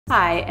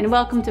Hi, and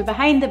welcome to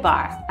Behind the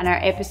Bar and our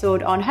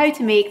episode on how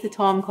to make the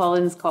Tom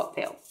Collins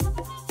cocktail.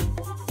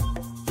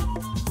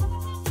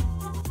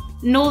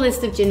 No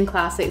list of gin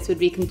classics would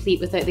be complete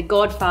without the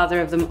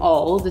godfather of them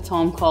all, the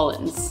Tom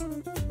Collins.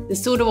 The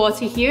soda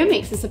water here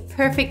makes this a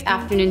perfect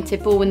afternoon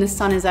tipple when the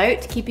sun is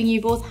out, keeping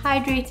you both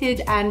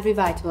hydrated and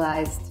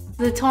revitalised.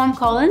 The Tom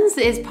Collins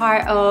is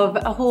part of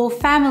a whole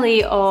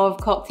family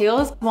of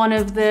cocktails, one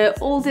of the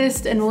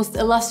oldest and most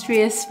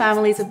illustrious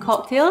families of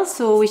cocktails,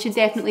 so we should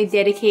definitely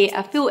dedicate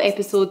a full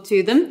episode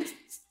to them.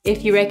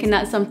 If you reckon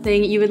that's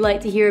something you would like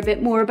to hear a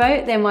bit more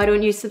about, then why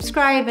don't you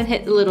subscribe and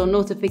hit the little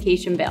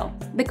notification bell.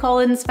 The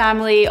Collins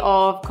family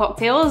of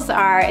cocktails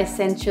are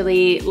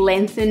essentially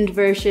lengthened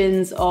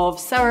versions of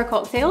sour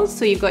cocktails.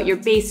 So you've got your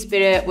base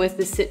spirit with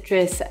the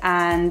citrus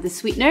and the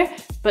sweetener,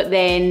 but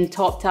then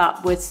topped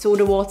up with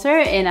soda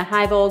water in a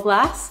highball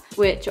glass,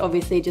 which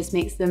obviously just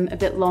makes them a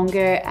bit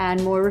longer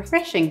and more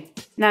refreshing.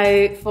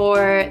 Now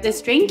for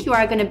this drink, you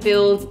are going to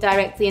build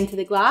directly into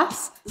the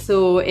glass,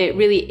 so it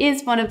really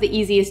is one of the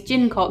easiest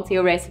gin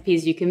cocktail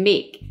recipes you can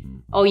make.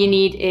 All you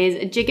need is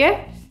a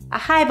jigger, a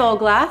highball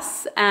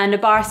glass, and a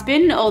bar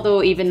spoon,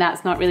 although even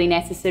that's not really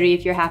necessary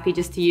if you're happy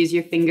just to use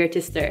your finger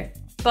to stir.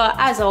 But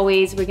as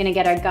always, we're going to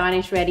get our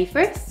garnish ready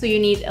first, so you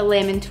need a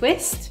lemon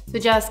twist. So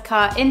just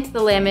cut into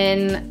the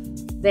lemon,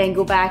 then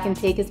go back and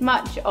take as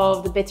much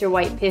of the bitter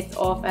white pith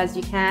off as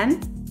you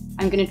can.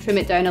 I'm going to trim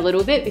it down a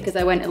little bit because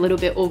I went a little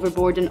bit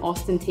overboard and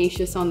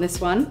ostentatious on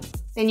this one.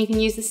 Then you can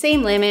use the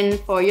same lemon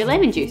for your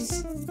lemon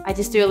juice. I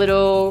just do a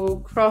little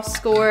cross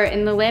score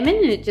in the lemon,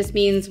 and it just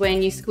means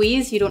when you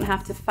squeeze, you don't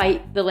have to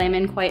fight the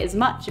lemon quite as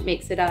much. It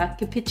makes it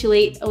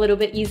capitulate a little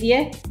bit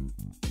easier.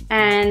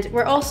 And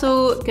we're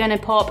also going to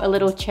pop a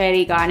little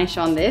cherry garnish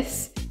on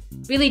this.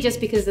 Really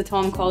just because the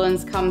Tom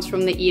Collins comes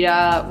from the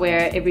era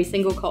where every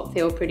single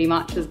cocktail pretty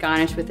much was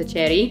garnished with a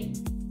cherry.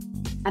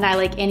 And I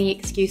like any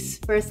excuse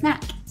for a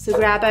snack. So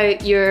grab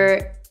out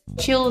your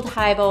chilled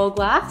highball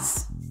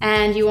glass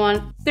and you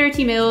want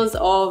 30 ml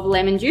of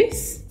lemon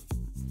juice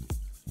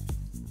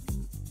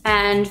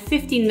and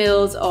 15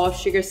 ml of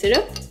sugar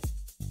syrup.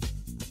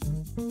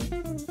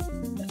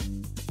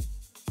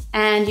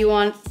 And you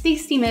want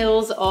 60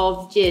 ml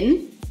of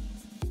gin.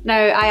 Now,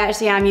 I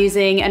actually am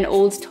using an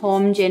Old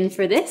Tom gin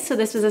for this. So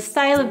this was a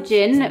style of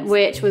gin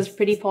which was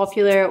pretty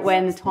popular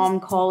when the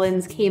Tom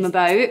Collins came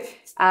about.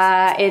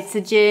 It's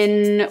a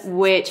gin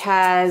which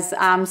has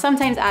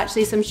sometimes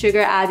actually some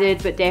sugar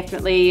added, but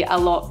definitely a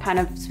lot kind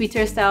of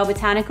sweeter style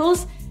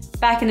botanicals.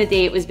 Back in the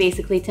day, it was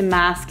basically to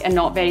mask a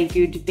not very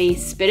good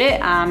base spirit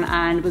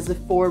and was the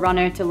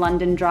forerunner to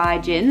London dry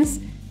gins.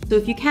 So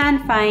if you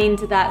can find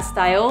that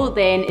style,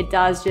 then it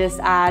does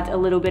just add a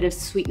little bit of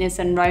sweetness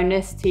and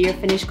roundness to your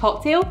finished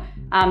cocktail.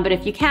 But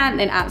if you can't,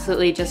 then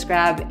absolutely just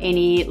grab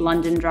any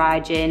London dry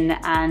gin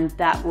and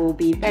that will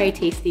be very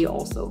tasty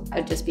also.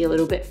 It'll just be a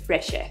little bit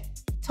fresher.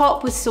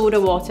 Top with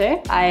soda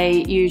water.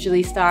 I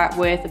usually start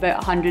with about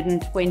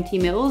 120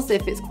 ml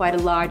if it's quite a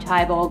large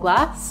highball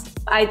glass.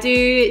 I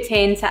do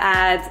tend to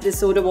add the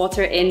soda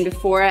water in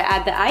before I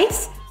add the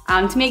ice.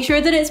 To make sure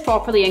that it's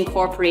properly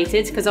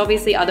incorporated, because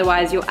obviously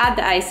otherwise you'll add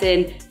the ice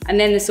in and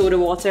then the soda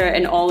water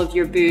and all of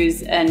your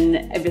booze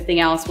and everything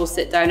else will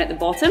sit down at the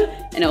bottom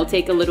and it'll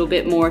take a little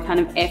bit more kind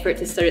of effort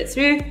to stir it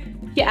through.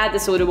 If you add the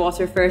soda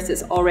water first,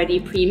 it's already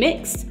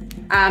pre-mixed.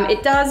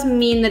 It does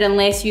mean that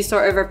unless you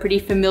sort of are pretty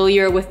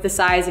familiar with the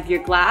size of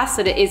your glass,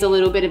 that it is a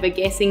little bit of a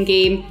guessing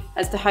game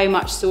as to how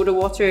much soda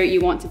water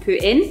you want to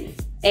put in.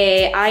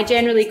 I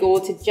generally go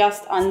to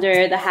just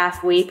under the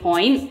halfway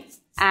point.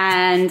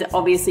 And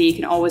obviously you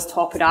can always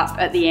top it up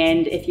at the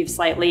end if you've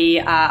slightly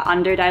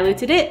under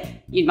diluted it.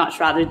 You'd much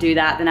rather do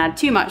that than add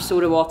too much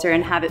soda water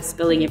and have it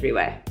spilling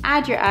everywhere.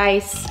 Add your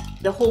ice.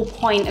 The whole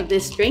point of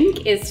this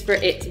drink is for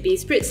it to be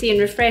spritzy and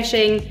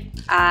refreshing.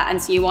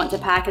 And so you want to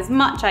pack as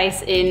much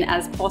ice in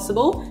as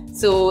possible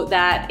so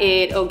that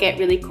it'll get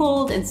really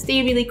cold and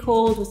stay really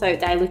cold without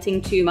diluting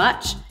too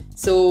much.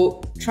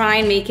 So try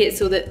and make it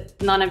so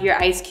that none of your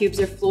ice cubes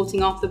are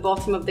floating off the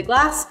bottom of the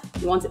glass.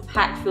 You want it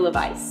packed full of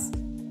ice.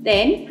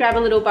 Then grab a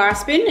little bar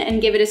spoon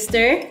and give it a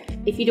stir.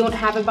 If you don't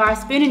have a bar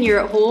spoon and you're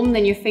at home,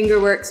 then your finger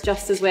works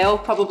just as well.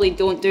 Probably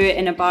don't do it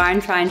in a bar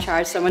and try and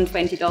charge someone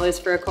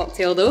 $20 for a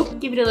cocktail though.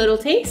 Give it a little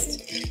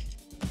taste.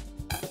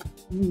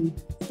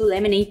 So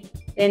lemony.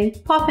 Then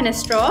pop in a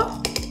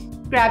straw,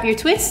 grab your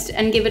twist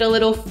and give it a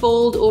little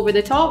fold over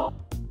the top.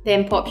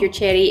 Then pop your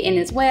cherry in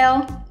as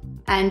well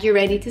and you're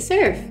ready to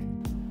serve.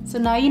 So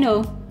now you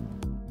know.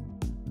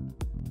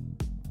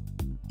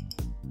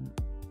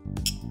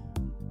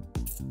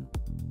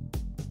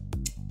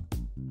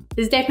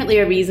 There's definitely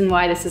a reason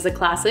why this is a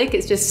classic.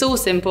 It's just so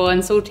simple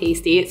and so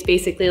tasty. It's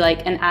basically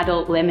like an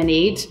adult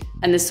lemonade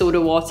and the soda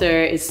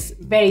water is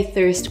very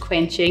thirst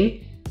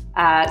quenching.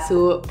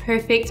 So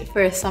perfect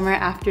for a summer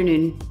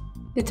afternoon.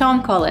 The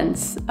Tom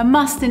Collins, a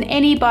must in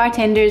any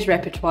bartender's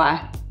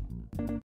repertoire.